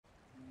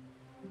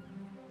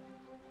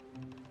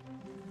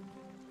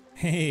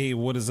Hey,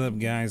 what is up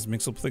guys?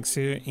 MixelPlx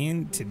here,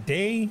 and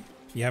today,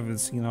 if you haven't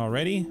seen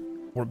already,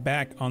 we're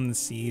back on the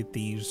Sea of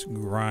Thieves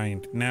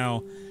grind.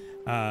 Now,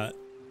 a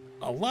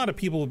lot of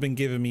people have been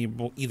giving me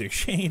either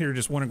shade or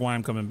just wondering why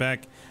I'm coming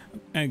back.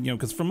 And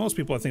because for most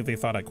people, I think they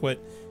thought I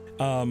quit.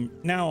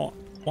 Now,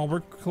 while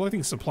we're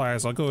collecting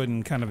supplies, I'll go ahead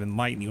and kind of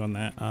enlighten you on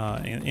that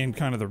and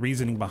kind of the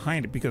reasoning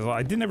behind it, because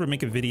I didn't ever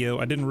make a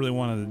video. I didn't really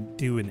want to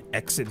do an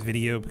exit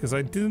video because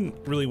I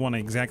didn't really want to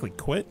exactly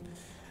quit,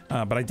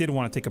 but I did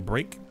want to take a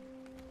break.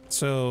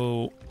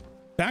 So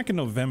back in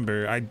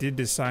November, I did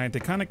decide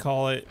to kind of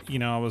call it.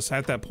 I was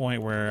at that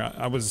point where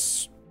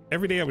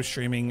every day I was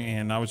streaming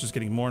and I was just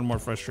getting more and more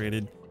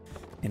frustrated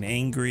and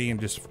angry and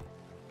just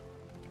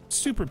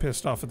super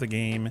pissed off at the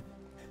game.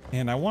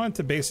 And I wanted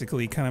to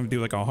basically kind of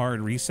do like a hard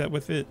reset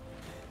with it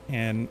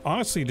and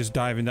honestly just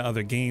dive into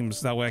other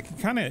games. That way I could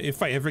kind of,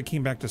 if I ever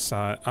came back to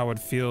SEA, I would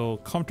feel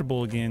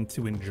comfortable again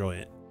to enjoy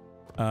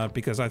it.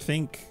 Because I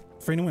think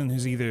for anyone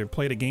who's either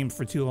played a game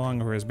for too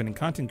long or has been in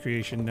content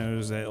creation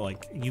knows that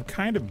like you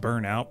kind of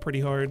burn out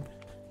pretty hard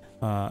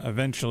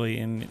eventually.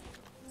 And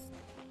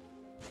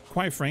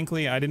quite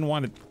frankly, I didn't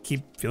want to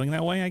keep feeling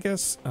that way, I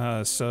guess.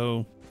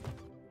 So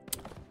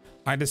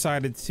I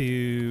decided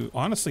to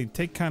honestly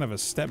take kind of a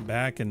step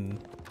back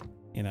and,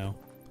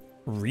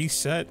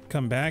 reset,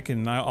 come back.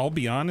 And I'll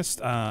be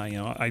honest,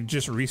 I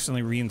just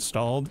recently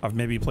reinstalled. I've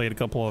maybe played a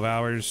couple of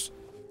hours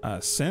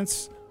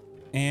since.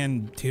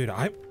 And dude,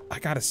 I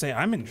gotta say,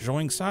 I'm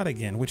enjoying SEA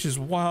again, which is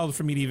wild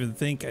for me to even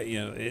think.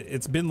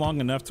 It's been long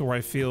enough to where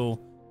I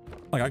feel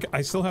like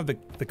I still have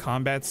the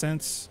combat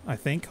sense, I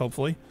think,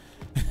 hopefully.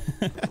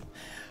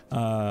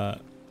 I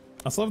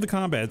still have the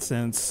combat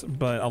sense,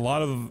 but a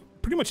lot of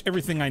pretty much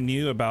everything I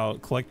knew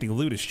about collecting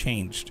loot has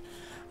changed.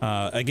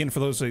 Again, for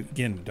those that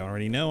don't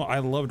already know, I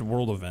loved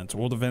world events.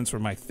 World events were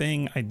my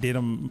thing. I did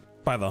them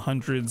by the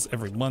hundreds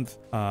every month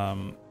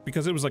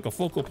because it was like a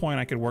focal point.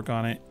 I could work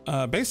on it.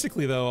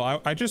 Basically though,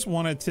 I just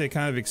wanted to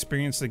kind of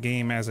experience the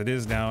game as it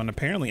is now, and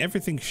apparently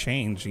everything's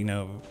changed.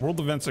 World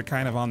events are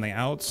kind of on the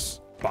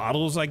outs.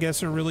 Bottles, I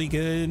guess, are really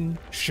good.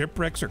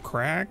 Shipwrecks are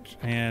cracked,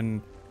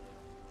 and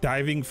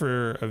diving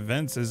for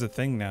events is a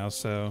thing now,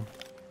 so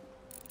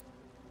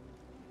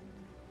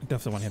I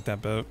definitely want to hit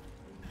that boat.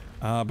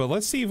 But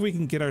let's see if we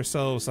can get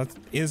ourselves, that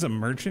is a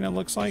merchant, it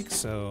looks like,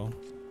 so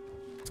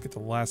let's get the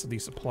last of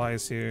these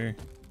supplies here.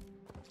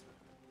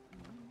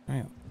 All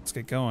right, let's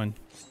get going.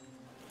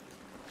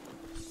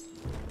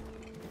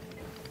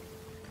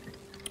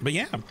 But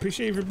yeah,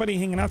 appreciate everybody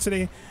hanging out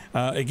today.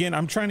 Again,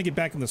 I'm trying to get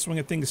back in the swing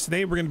of things.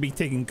 Today we're going to be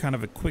taking kind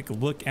of a quick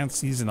look at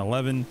season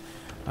 11,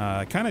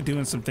 kind of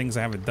doing some things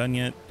I haven't done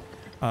yet.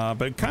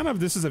 But kind of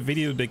this is a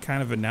video to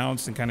kind of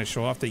announce and kind of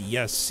show off that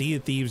yes, Sea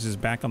of Thieves is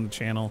back on the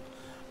channel.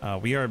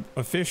 We are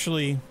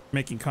officially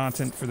making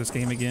content for this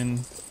game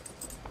again.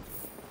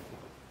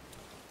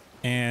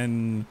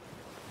 And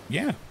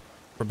yeah,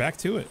 we're back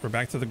to it. We're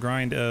back to the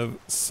grind of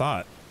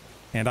SEA.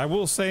 And I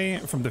will say,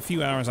 from the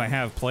few hours I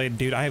have played,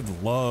 dude, I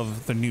have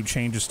loved the new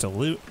changes to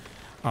loot.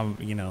 I'm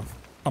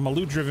a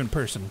loot driven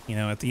person.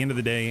 At the end of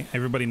the day,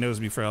 everybody knows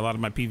me for a lot of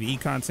my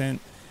PvE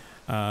content.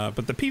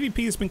 But the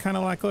PvP has been kind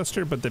of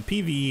lackluster, but the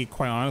PvE,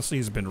 quite honestly,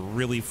 has been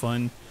really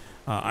fun.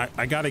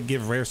 I gotta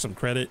give Rare some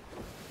credit.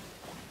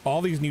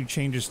 All these new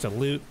changes to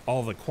loot,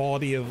 all the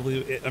quality of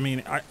loot.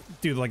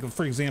 Dude, like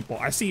for example,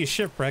 I see a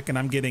shipwreck and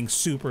I'm getting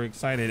super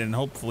excited, and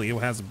hopefully it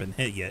hasn't been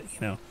hit yet.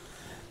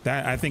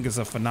 That I think is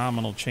a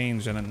phenomenal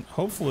change, and then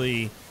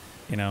hopefully,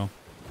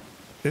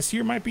 this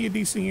year might be a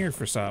decent year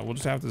for SEA. We'll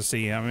just have to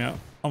see.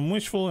 I'm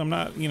wishful. I'm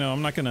not, we're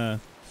not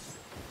gonna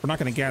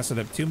gas it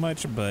up too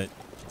much, but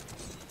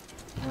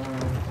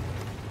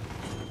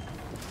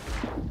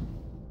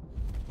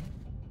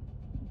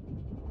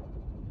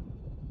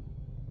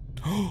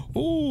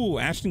ooh,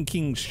 Ashton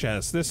King's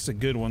chest. This is a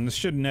good one. This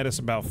should net us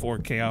about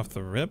 4K off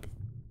the rip,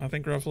 I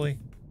think, roughly.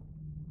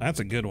 That's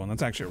a good one.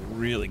 That's actually a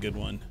really good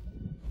one.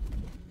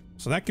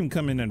 So that can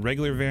come in a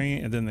regular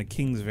variant and then the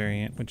King's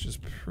variant, which is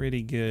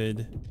pretty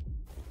good.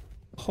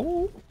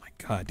 Oh my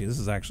god, dude, this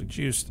is actually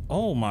juiced.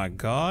 Oh my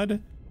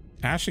god.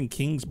 Ashton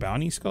King's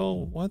bounty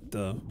skull? What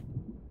the?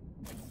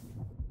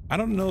 I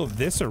don't know if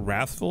this or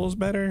Wrathful is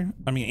better.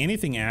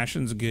 Anything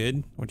Ashen's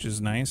good, which is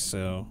nice,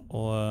 so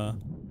we'll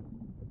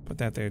put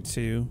that there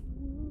too.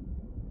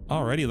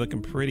 Already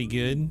looking pretty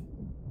good.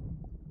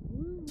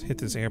 Let's hit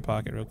this air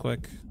pocket real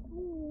quick.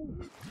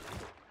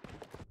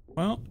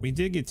 Well, we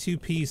did get 2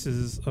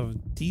 pieces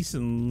of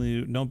decent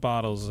loot. No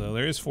bottles though.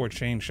 There is 4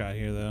 chain shot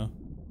here though.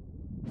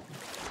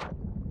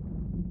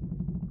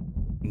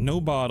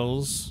 No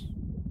bottles,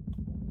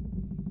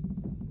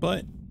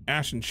 but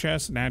Ashen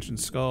chest and Ashen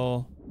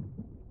skull.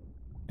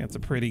 That's a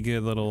pretty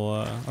good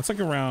little, that's like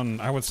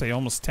around, I would say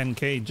almost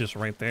 10K just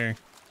right there.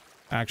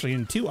 Actually,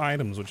 in 2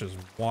 items, which is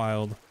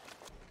wild.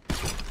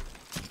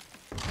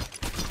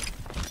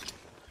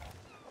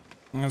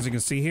 As you can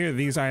see here,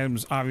 these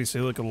items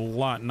obviously look a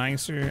lot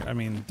nicer.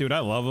 Dude, I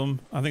love them.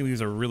 I think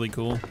these are really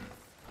cool.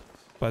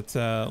 But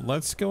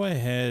let's go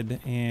ahead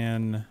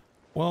and,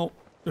 well,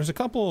 There's a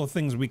couple of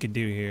things we could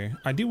do here.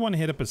 I do want to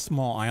hit up a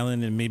small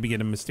island and maybe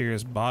get a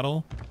mysterious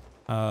bottle.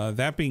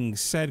 That being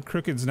said,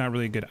 Crooked's not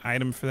really a good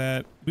item for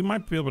that. We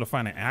might be able to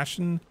find an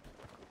Ashen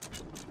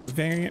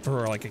variant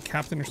or like a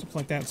Captain or something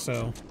like that.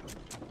 So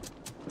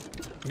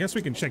I guess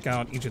we can check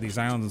out each of these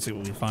islands and see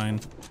what we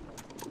find.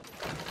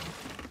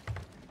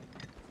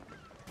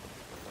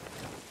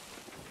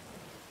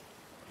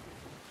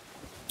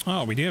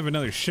 Oh, we do have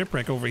another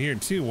shipwreck over here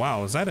too.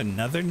 Wow, is that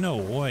another? No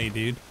way,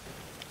 dude.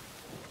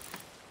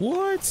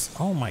 What?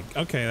 Oh my,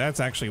 okay, that's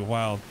actually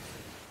wild.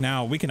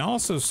 Now, we can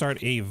also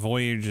start a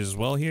voyage as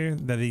well here,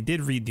 that they did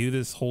redo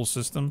this whole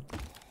system.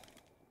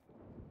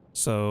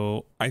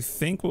 So, I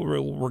think what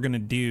we're gonna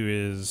do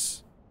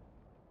is...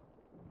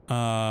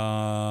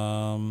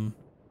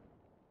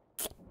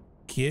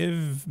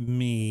 give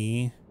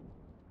me...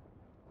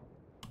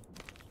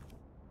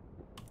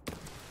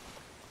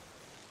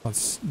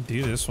 Let's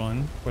do this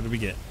one. What did we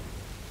get?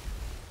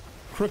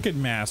 Crooked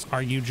mass.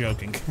 Are you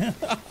joking?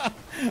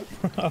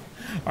 Bro,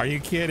 are you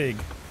kidding?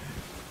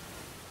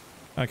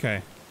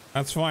 Okay,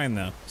 that's fine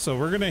though. So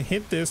we're gonna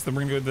hit this, then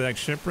we're gonna go to the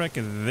next shipwreck,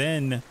 and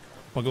then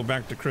we'll go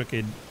back to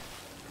Crooked.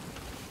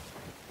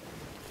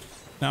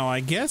 Now,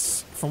 I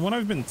guess from what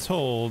I've been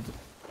told,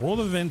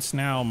 world events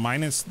now,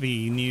 minus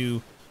the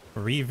new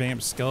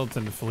revamped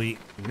skeleton fleet,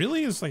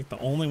 really is like the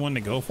only one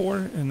to go for,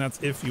 and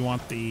that's if you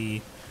want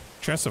the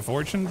Chest of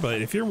Fortune.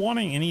 But if you're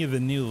wanting any of the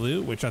new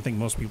loot, which I think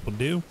most people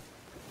do,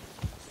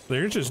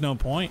 there's just no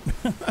point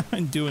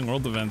in doing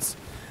world events.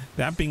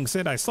 That being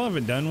said, I still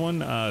haven't done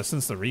one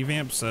since the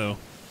revamp, so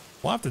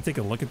we'll have to take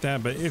a look at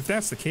that. But if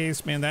that's the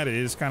case, man, that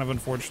is kind of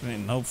unfortunate,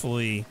 and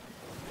hopefully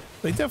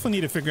they definitely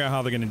need to figure out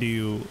how they're going to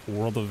do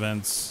world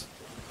events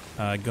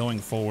going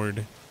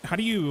forward. How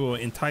do you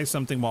entice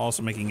something while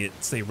also making it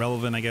stay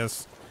relevant, I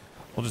guess?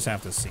 We'll just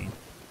have to see.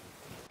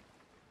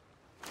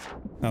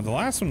 Now, the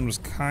last one was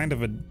kind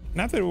of a...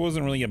 Not that it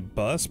wasn't really a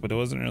bust, but it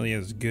wasn't really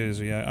as good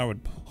as I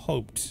would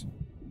hoped.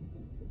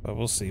 But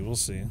we'll see, we'll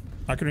see.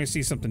 I can really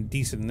see something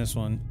decent in this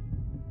one.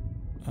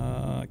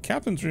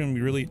 Captain's room,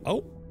 you really...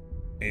 Oh,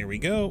 there we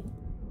go.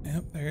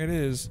 Yep, there it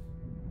is.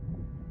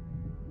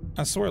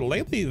 I swear,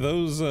 lately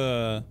those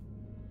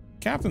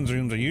captain's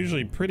rooms are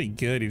usually pretty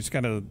good. You just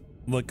gotta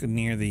look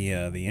near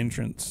the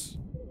entrance.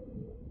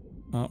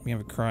 Oh, we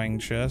have a crying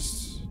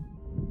chest.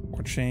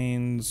 More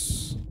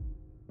chains.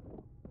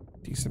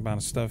 Decent amount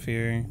of stuff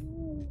here.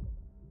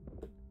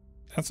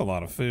 That's a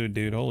lot of food,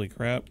 dude. Holy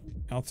crap.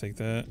 I'll take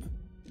that.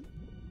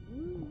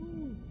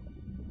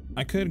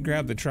 I could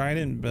grab the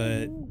trident,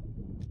 but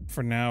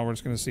for now, we're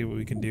just gonna see what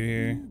we can do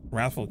here.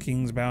 Wrathful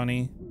King's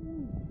Bounty.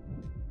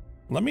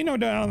 Let me know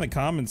down in the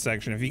comments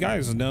section if you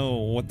guys know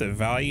what the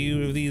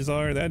value of these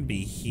are. That'd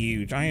be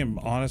huge. I am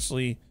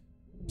honestly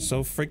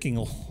so freaking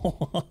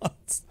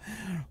lost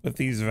with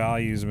these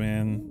values,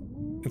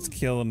 man. It's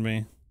killing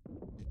me.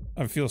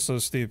 I feel so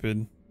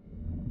stupid.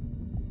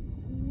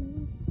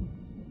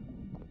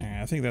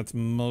 I think that's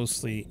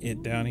mostly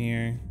it down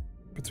here.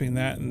 Between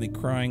that and the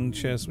crying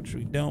chest, which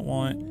we don't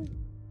want.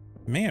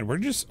 Man, we're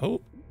just...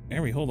 Oh,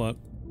 there we... Hold up.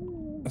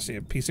 I see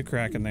a piece of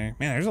crack in there.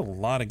 Man, there's a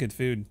lot of good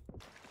food.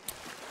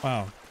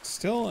 Wow.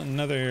 Still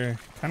another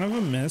kind of a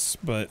miss,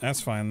 but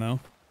that's fine, though.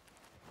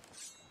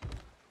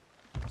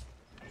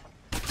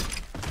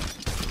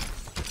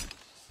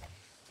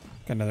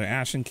 Got another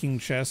Ashen King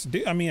chest.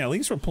 Dude, I mean, at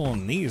least we're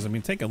pulling these. I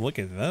mean, take a look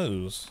at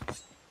those.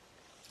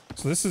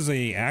 So this is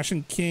a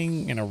Ashen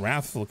King and a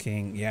Wrathful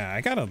King. Yeah,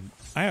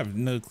 I have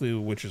no clue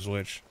which is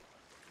which.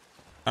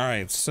 All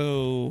right,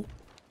 so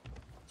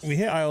we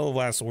hit Isle of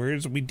Last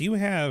Words. We do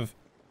have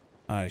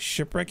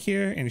Shipwreck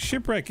here, and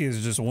Shipwreck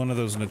is just one of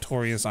those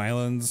notorious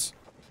islands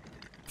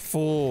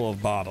full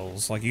of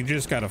bottles. Like, you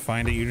just gotta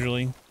find it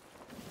usually.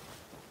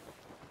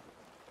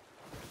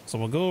 So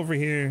we'll go over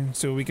here,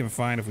 see what we can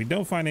find. If we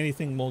don't find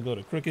anything, we'll go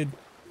to Crooked,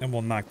 and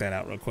we'll knock that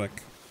out real quick.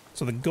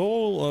 So the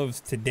goal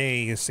of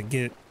today is to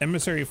get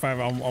Emissary 5.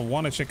 I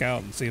want to check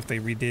out and see if they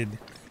redid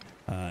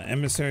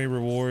Emissary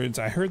rewards.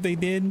 I heard they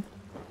did,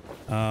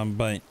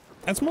 but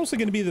that's mostly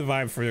going to be the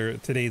vibe for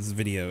today's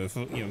video. If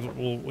you know,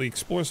 we'll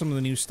explore some of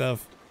the new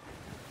stuff,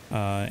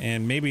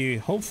 and maybe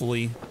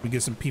hopefully we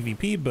get some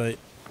PvP, but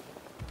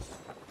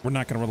we're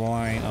not going to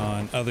rely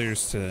on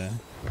others to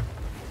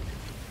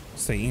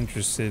stay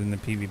interested in the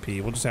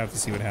PvP. We'll just have to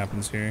see what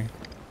happens here.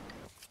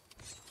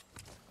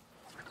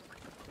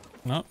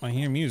 Oh, I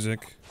hear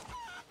music.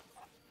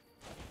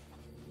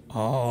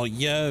 Oh,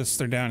 yes,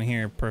 they're down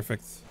here.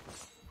 Perfect.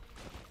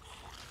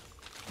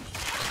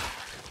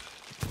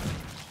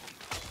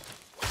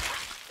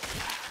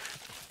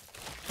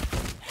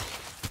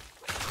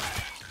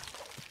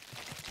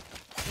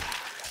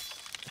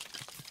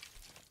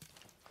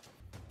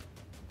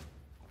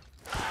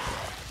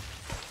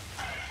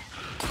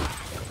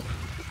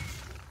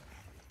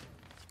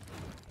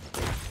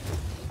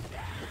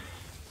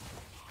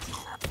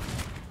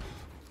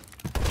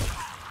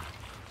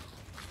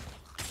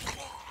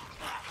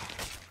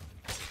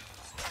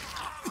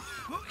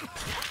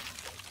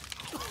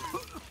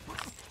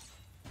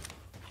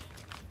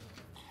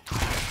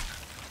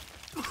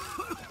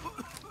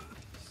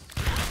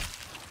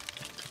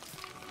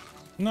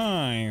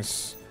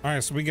 Nice. All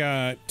right, so we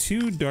got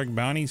 2 dark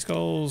bounty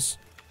skulls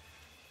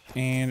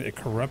and a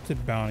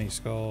corrupted bounty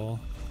skull.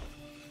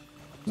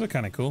 Those are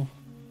kind of cool.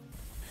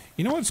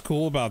 You know what's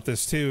cool about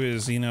this too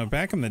is, you know,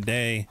 back in the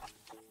day,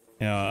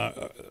 you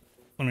know,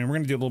 I mean, we're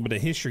gonna do a little bit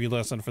of history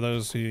lesson for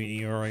those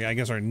who, or I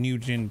guess, are new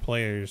gen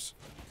players.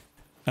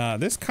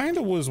 This kind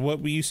of was what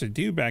we used to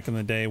do back in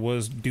the day,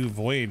 was do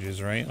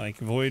voyages, right? Like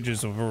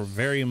voyages were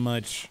very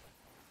much,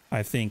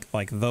 I think,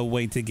 like the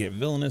way to get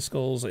villainous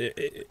skulls.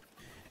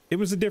 It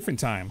was a different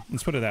time.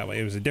 Let's put it that way.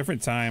 It was a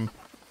different time.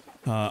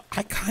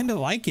 I kind of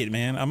like it,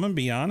 man. I'm gonna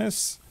be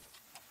honest.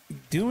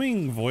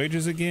 Doing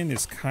voyages again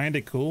is kind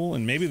of cool,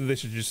 and maybe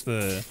this is just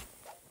a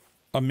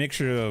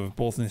mixture of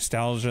both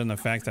nostalgia and the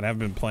fact that I've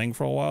been playing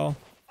for a while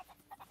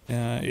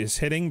is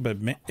hitting. But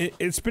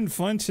it's been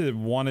fun to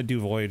want to do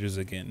voyages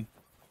again.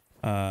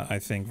 I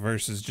think,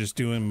 versus just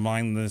doing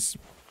mindless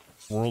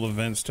world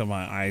events till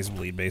my eyes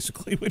bleed,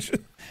 basically, which,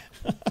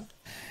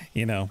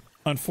 you know,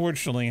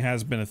 unfortunately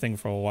has been a thing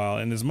for a while.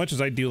 And as much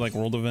as I do like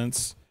world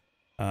events,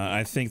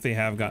 I think they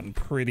have gotten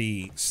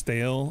pretty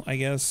stale, I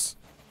guess.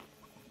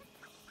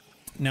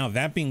 Now,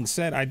 that being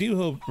said, I do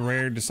hope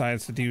Rare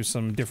decides to do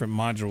some different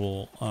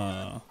module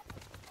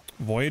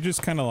voyages,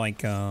 kind of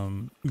like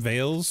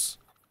veils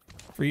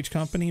for each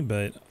company,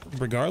 but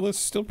regardless,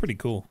 still pretty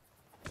cool.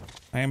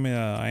 I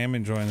am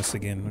enjoying this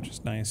again, which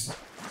is nice.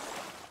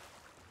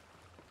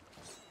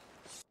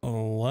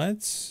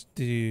 Let's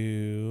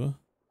do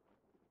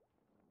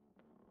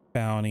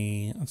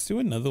bounty. Let's do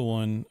another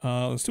one.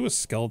 Let's do a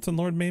skeleton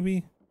lord,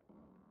 maybe.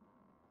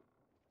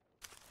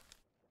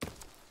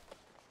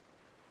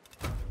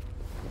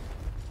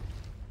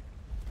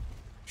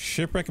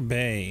 Shipwreck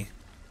Bay.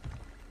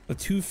 The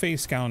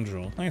two-faced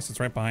scoundrel. Nice,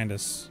 it's right behind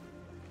us.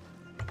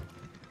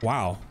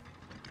 Wow.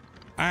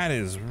 That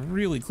is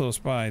really close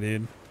by,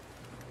 dude.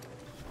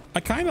 I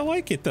kind of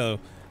like it, though.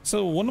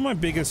 So one of my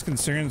biggest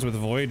concerns with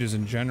voyages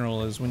in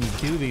general is when you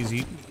do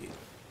these,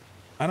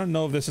 I don't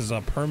know if this is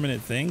a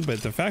permanent thing, but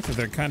the fact that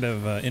they're kind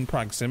of in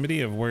proximity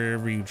of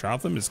wherever you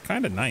drop them is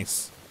kind of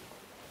nice.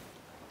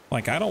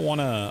 Like, I don't want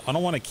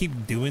to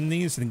keep doing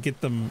these and get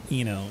them,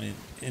 you know,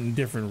 in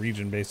different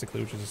region,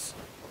 basically, which is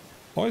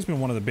always been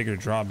one of the bigger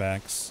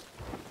drawbacks.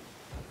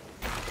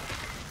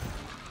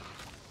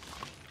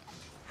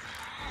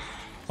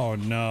 Oh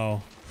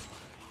no.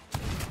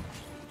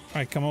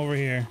 Alright, come over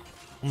here.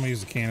 I'm gonna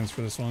use the cannons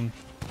for this one.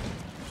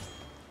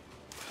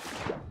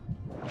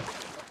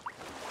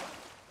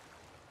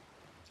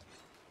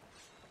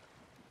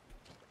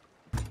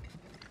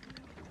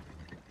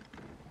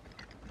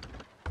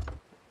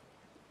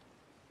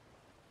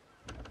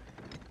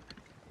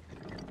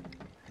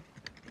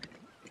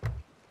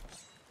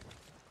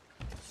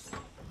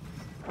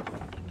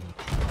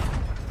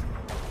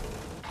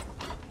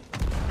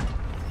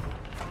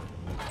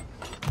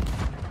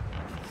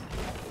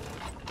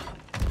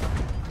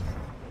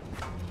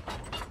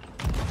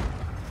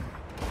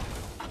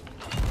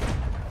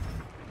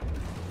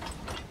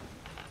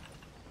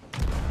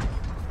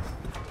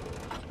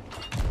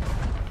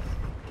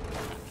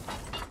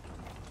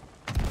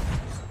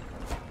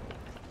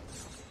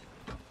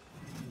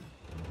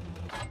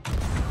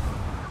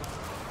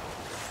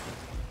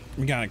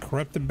 We got a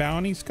corrupted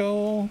bounty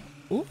skull.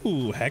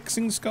 Ooh,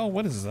 hexing skull.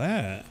 What is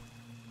that?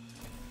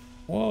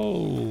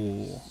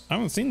 Whoa, I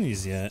haven't seen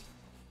these yet.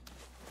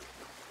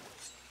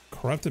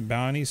 Corrupted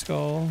bounty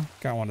skull.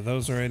 Got one of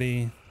those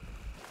already.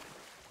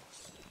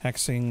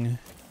 Hexing.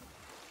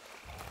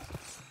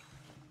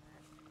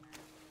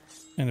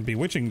 And a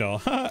bewitching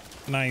doll.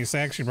 Nice. I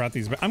actually brought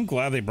these back. I'm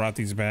glad they brought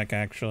these back,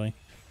 actually.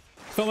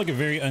 Felt like a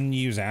very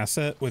unused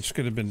asset, which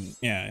could have been,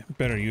 yeah,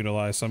 better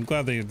utilized. So I'm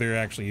glad they're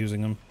actually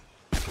using them.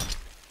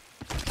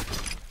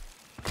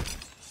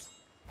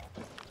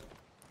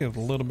 Have a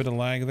little bit of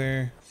lag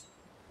there.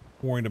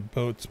 Worried a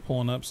boat's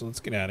pulling up, so let's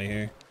get out of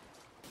here.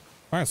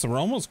 All right, so we're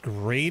almost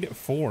grade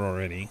 4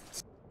 already.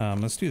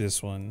 Let's do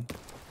this one.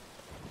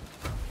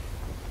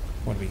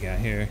 What do we got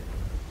here?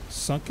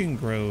 Sunken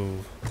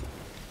Grove.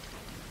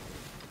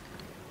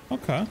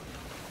 Okay.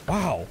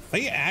 Wow,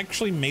 they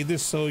actually made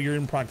this so you're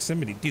in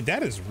proximity. Dude,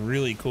 that is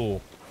really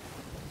cool.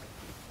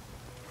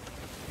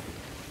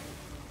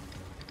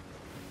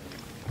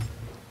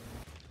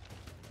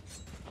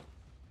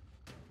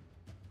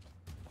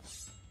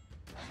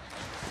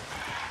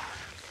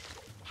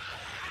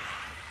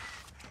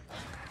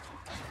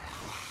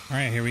 All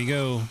right, here we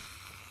go.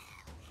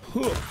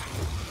 All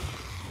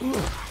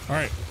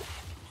right,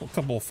 a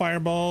couple of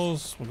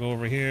fireballs. We'll go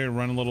over here,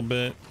 run a little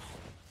bit,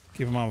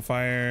 keep them on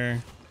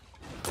fire,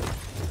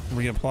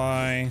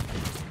 reapply.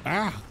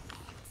 Ah!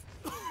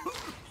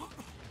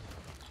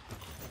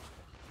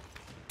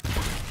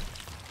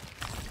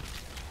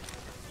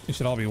 These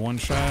should all be one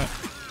shot.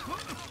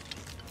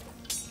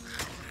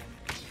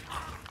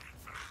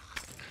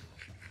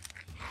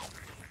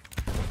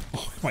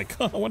 Oh my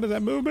god, what is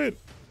that movement?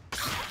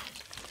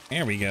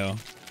 There we go.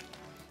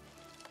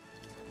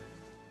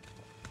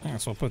 All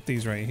right, so we'll put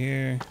these right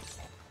here.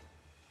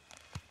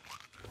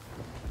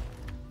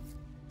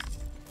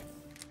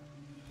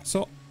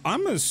 So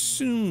I'm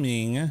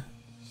assuming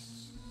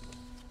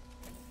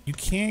You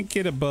can't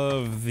get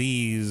above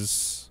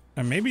these.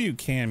 And maybe you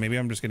can. Maybe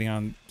I'm just getting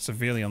on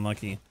severely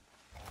unlucky.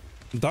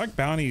 Dark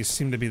bounties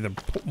seem to be the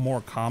more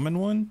common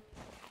one.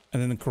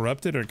 And then the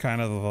corrupted are kind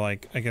of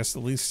like, I guess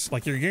at least,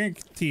 like you're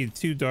guaranteed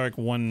 2 dark,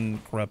 1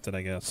 corrupted,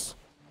 I guess.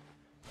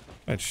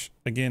 Which,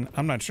 again,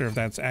 I'm not sure if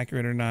that's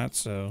accurate or not,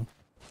 so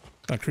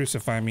don't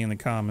crucify me in the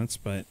comments,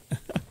 but...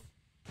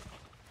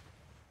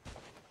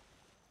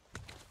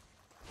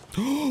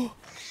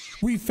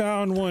 We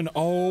found one!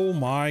 Oh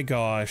my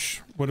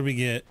gosh. What do we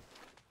get?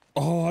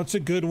 Oh, that's a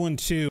good one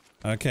too.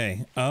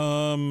 Okay,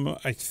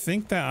 I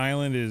think that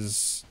island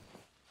is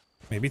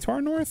maybe to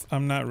our north?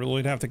 I'm not really,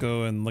 we'd have to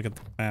go and look at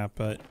the map,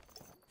 but...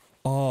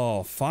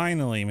 Oh,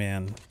 finally,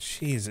 man.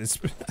 Jeez, it's...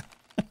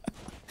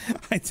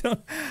 I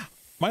don't...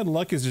 My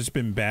luck has just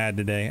been bad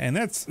today, and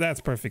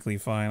that's perfectly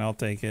fine. I'll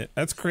take it.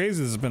 That's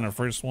crazy. This has been our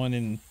first one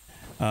in...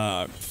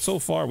 so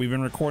far, we've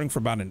been recording for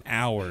about an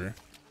hour,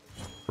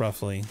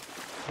 roughly.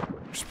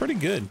 Which is pretty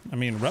good. I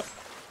mean,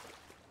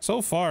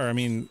 so far, I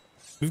mean,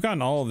 we've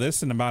gotten all of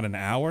this in about an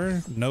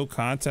hour. No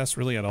contest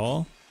really at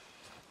all.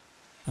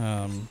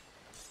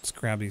 Let's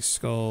grab these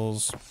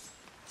skulls.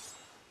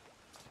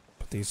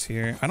 Put these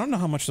here. I don't know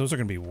how much those are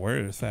going to be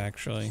worth,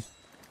 actually.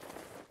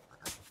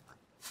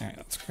 All right,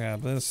 let's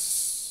grab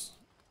this.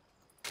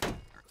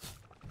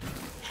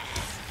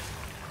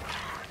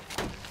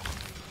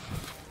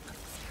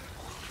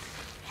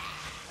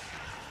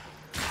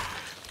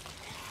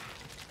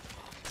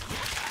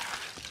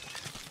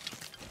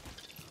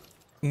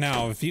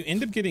 Now, if you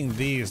end up getting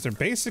these, they're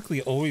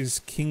basically always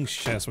king's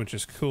chests, which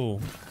is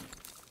cool.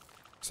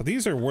 So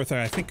these are worth,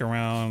 I think,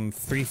 around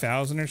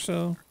 3,000 or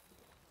so.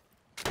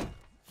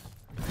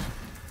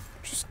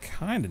 Which is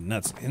kind of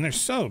nuts. And they're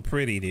so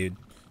pretty, dude.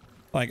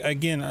 Like,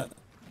 again,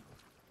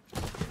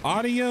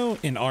 audio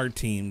and art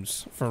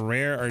teams for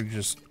Rare are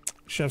just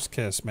chef's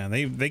kiss, man.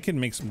 They can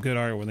make some good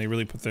art when they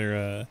really put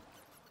their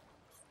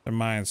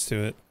minds to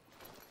it.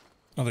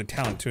 Oh, their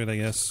talent to it, I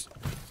guess.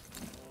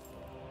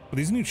 But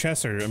these new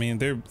chests are, I mean,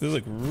 they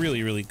look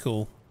really, really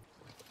cool.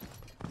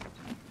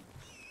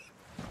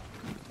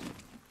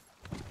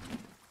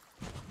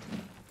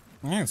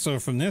 Alright, so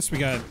from this we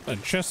got a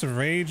chest of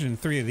rage and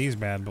 3 of these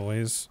bad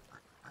boys.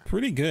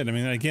 Pretty good. I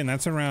mean, again,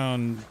 that's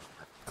around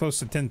close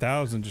to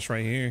 10,000 just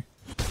right here.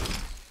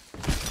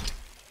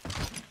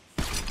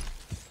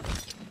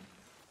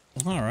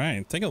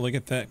 Alright, take a look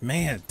at that.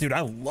 Man, dude,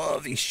 I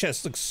love these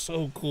chests. Look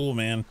so cool,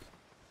 man.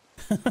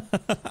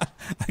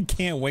 I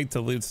can't wait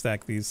to loot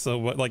stack these. So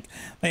what, like,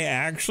 they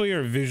actually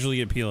are visually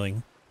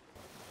appealing.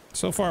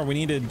 So far we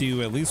need to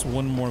do at least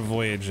one more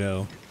voyage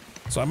though,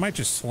 so I might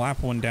just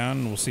slap one down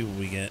and we'll see what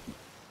we get.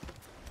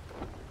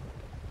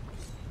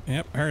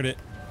 Yep, heard it.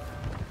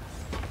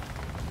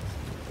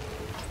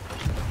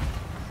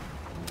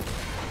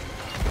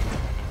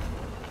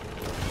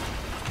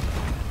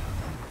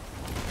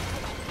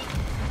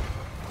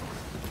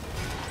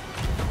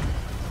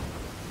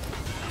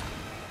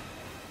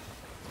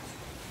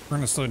 We're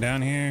gonna slow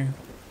down here.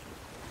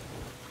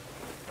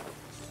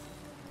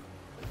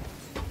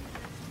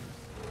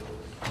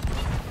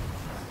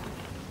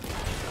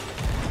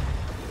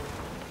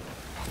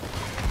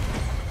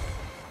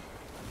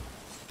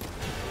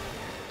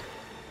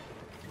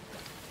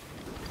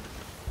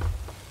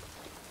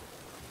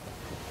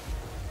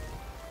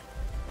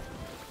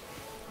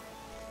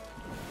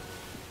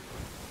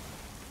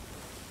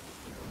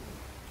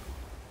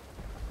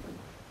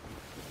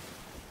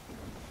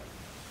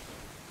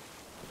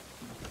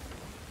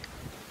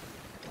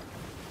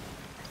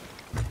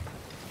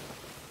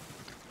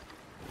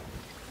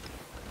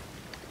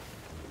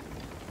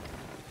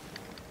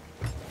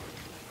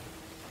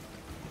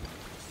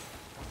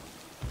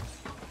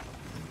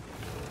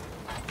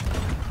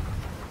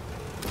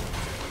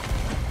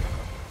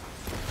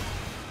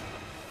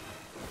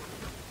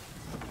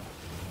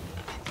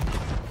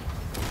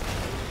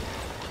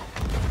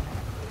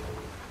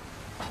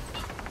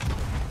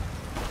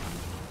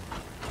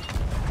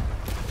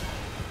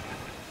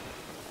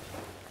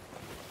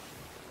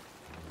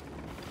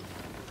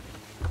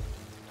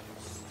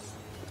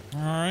 All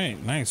right,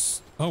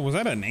 nice. Oh, was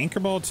that an anchor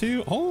ball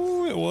too?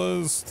 Oh, it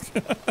was.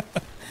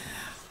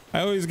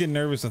 I always get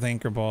nervous with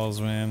anchor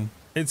balls, man.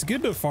 It's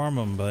good to farm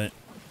them, but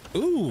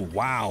ooh,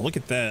 wow, look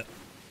at that.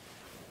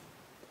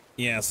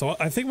 Yeah, so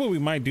I think what we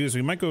might do is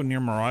we might go near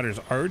Marauder's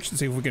Arch and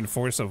see if we can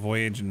force a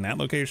voyage in that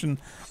location.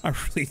 I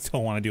really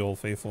don't want to do Old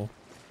Faithful,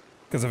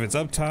 because if it's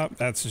up top,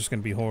 that's just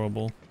gonna be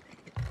horrible.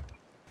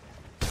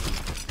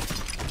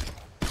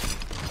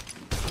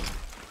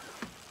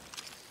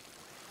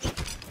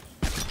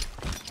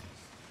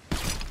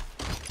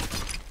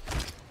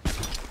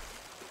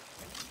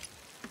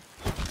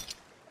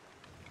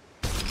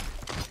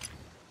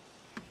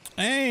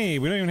 Hey,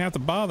 we don't even have to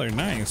bother.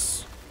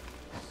 Nice.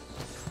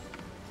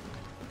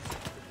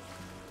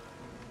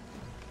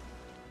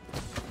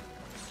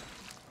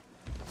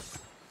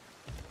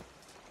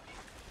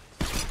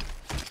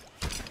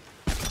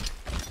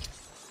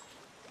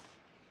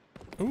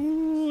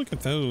 Ooh, look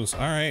at those. All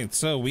right,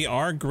 so we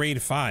are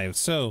grade 5.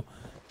 So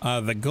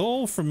The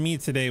goal for me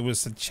today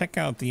was to check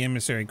out the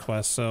emissary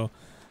quest. So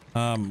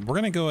we're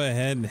going to go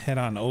ahead and head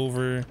on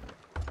over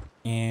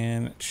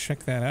and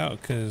check that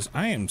out, because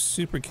I am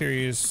super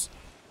curious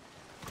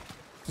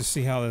to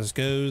see how this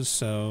goes.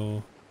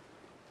 So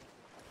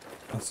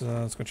let's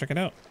go check it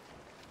out.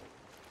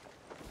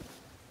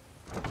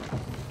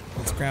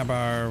 Let's grab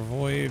our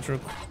voyage real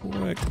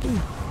quick. Ooh,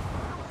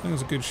 that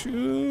was a good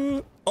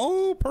shoot.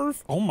 Oh,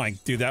 perfect. Oh my,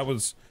 dude, that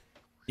was,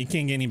 you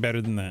can't get any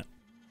better than that.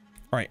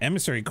 All right,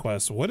 emissary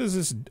quest. What is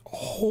this?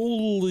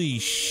 Holy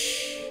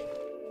sh.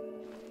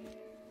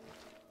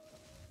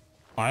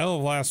 Isle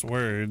of Last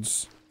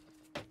Words.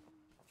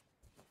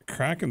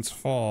 Kraken's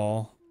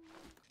Fall.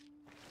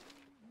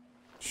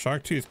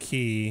 Sharktooth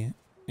Key.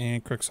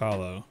 And Crook's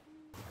Hollow.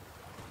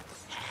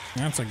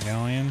 That's a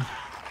galleon.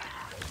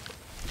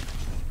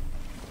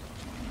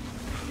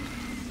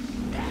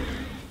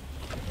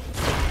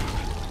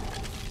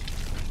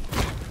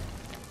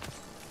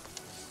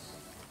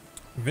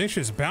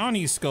 Vicious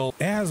Bounty Skull.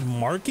 It has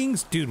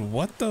markings? Dude,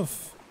 what the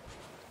f...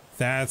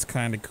 That's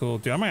kind of cool.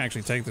 Dude, I might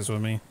actually take this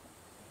with me.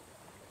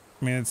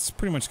 I mean, it's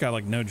pretty much got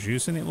like no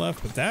juice in it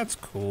left, but that's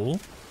cool.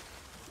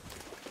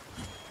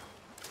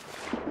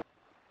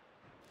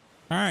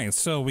 Alright,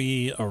 so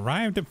we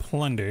arrived at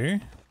Plunder.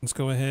 Let's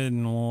go ahead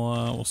and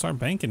we'll start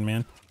banking,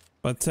 man.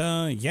 But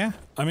yeah,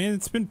 I mean,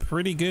 it's been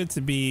pretty good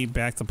to be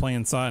back to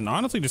playing SEA, and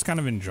honestly just kind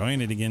of enjoying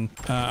it again.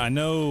 I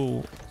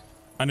know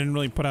I didn't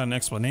really put out an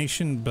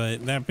explanation,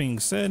 but that being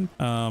said,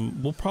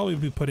 we'll probably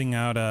be putting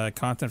out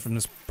content from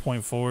this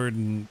point forward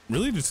and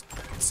really just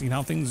seeing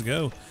how things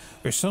go.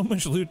 There's so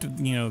much loot,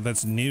 you know,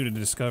 that's new to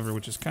discover,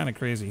 which is kind of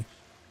crazy.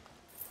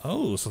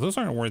 Oh, so those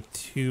aren't worth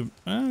too...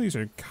 these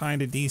are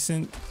kind of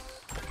decent.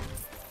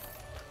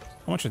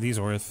 How much are these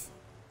worth?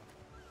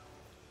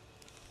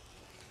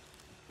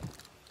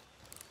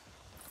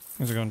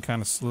 These are going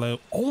kind of slow.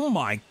 Oh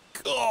my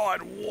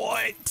god,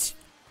 what?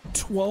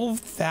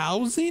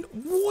 12,000?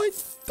 What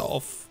the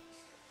f...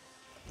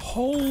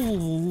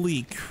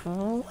 Holy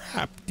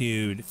crap,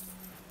 dude.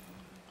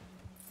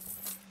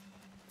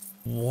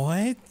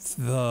 What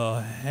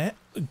the heck?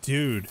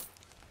 Dude,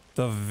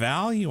 the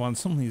value on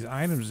some of these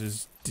items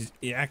is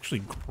actually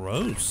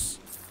gross.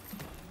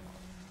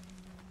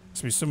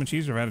 It's gonna be so much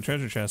easier if I had a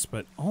treasure chest,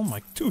 but oh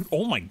my, dude,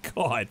 oh my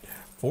god.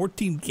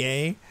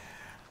 14K?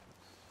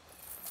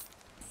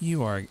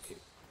 You are...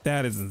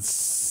 That is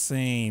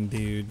insane,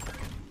 dude.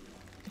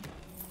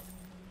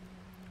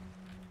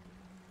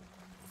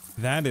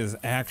 That is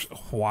actually,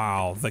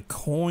 wow, the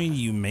coin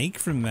you make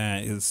from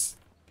that is,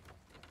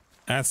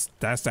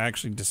 that's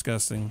actually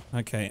disgusting.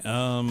 Okay,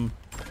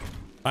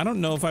 I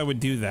don't know if I would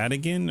do that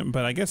again,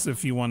 but I guess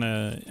if you want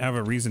to have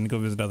a reason to go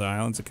visit other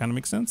islands, it kind of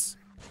makes sense.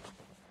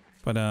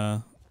 But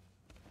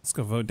let's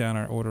go vote down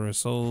our Order of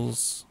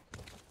Souls.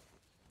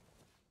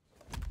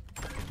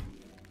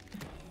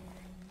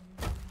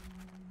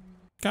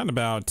 Got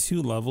about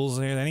 2 levels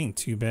there. That ain't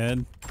too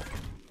bad.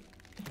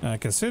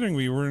 Considering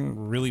we weren't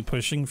really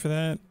pushing for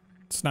that,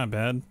 it's not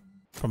bad.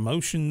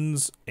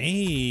 Promotions.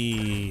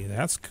 Hey,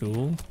 that's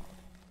cool.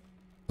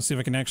 Let's see if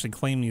I can actually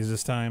claim these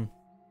this time.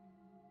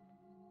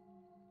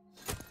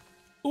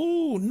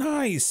 Oh,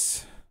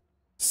 nice.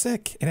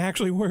 Sick. It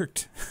actually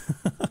worked.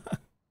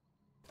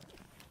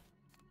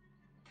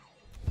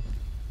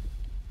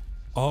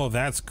 Oh,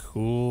 that's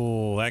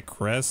cool. That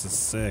crest is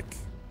sick.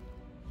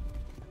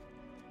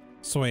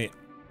 So wait,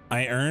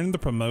 I earned the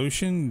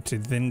promotion to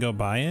then go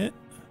buy it?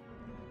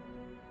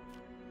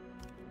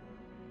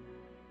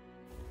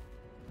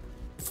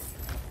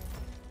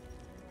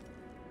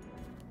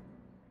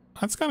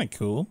 That's kind of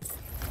cool.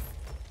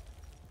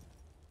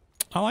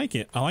 I like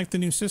it. I like the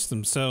new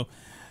system. So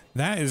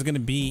that is going to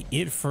be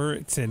it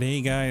for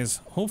today, guys.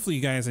 Hopefully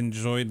you guys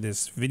enjoyed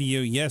this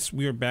video. Yes,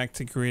 we are back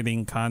to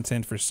creating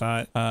content for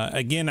SEA.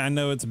 Again, I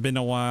know it's been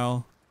a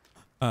while,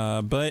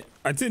 but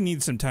I did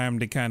need some time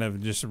to kind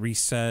of just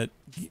reset,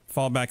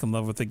 fall back in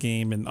love with the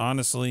game. And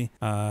honestly,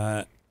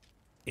 I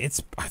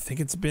think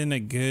it's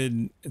been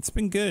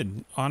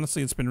good.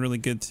 Honestly, it's been really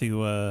good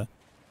to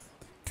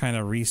kind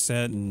of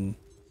reset and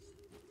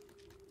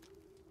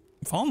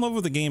fall in love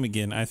with the game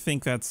again. I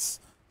think that's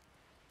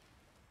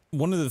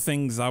one of the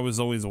things I was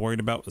always worried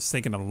about, was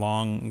taking a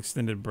long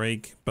extended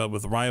break, but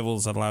with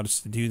Rivals that allowed us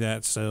to do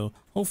that. So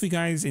hopefully you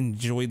guys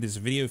enjoyed this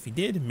video. If you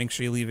did, make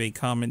sure you leave a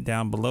comment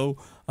down below.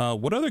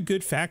 What other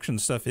good faction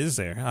stuff is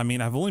there? I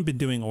mean, I've only been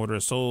doing Order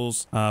of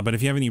Souls, but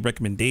if you have any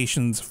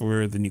recommendations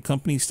for the new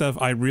company stuff,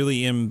 I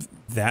really am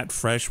that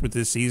fresh with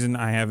this season.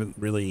 I haven't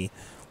really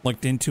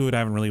looked into it. I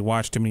haven't really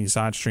watched too many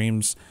SEA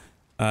streams.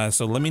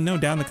 So let me know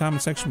down in the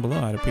comment section below.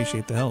 I'd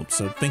appreciate the help.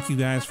 So thank you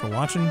guys for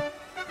watching,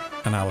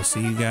 and I will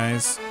see you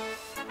guys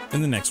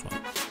in the next one.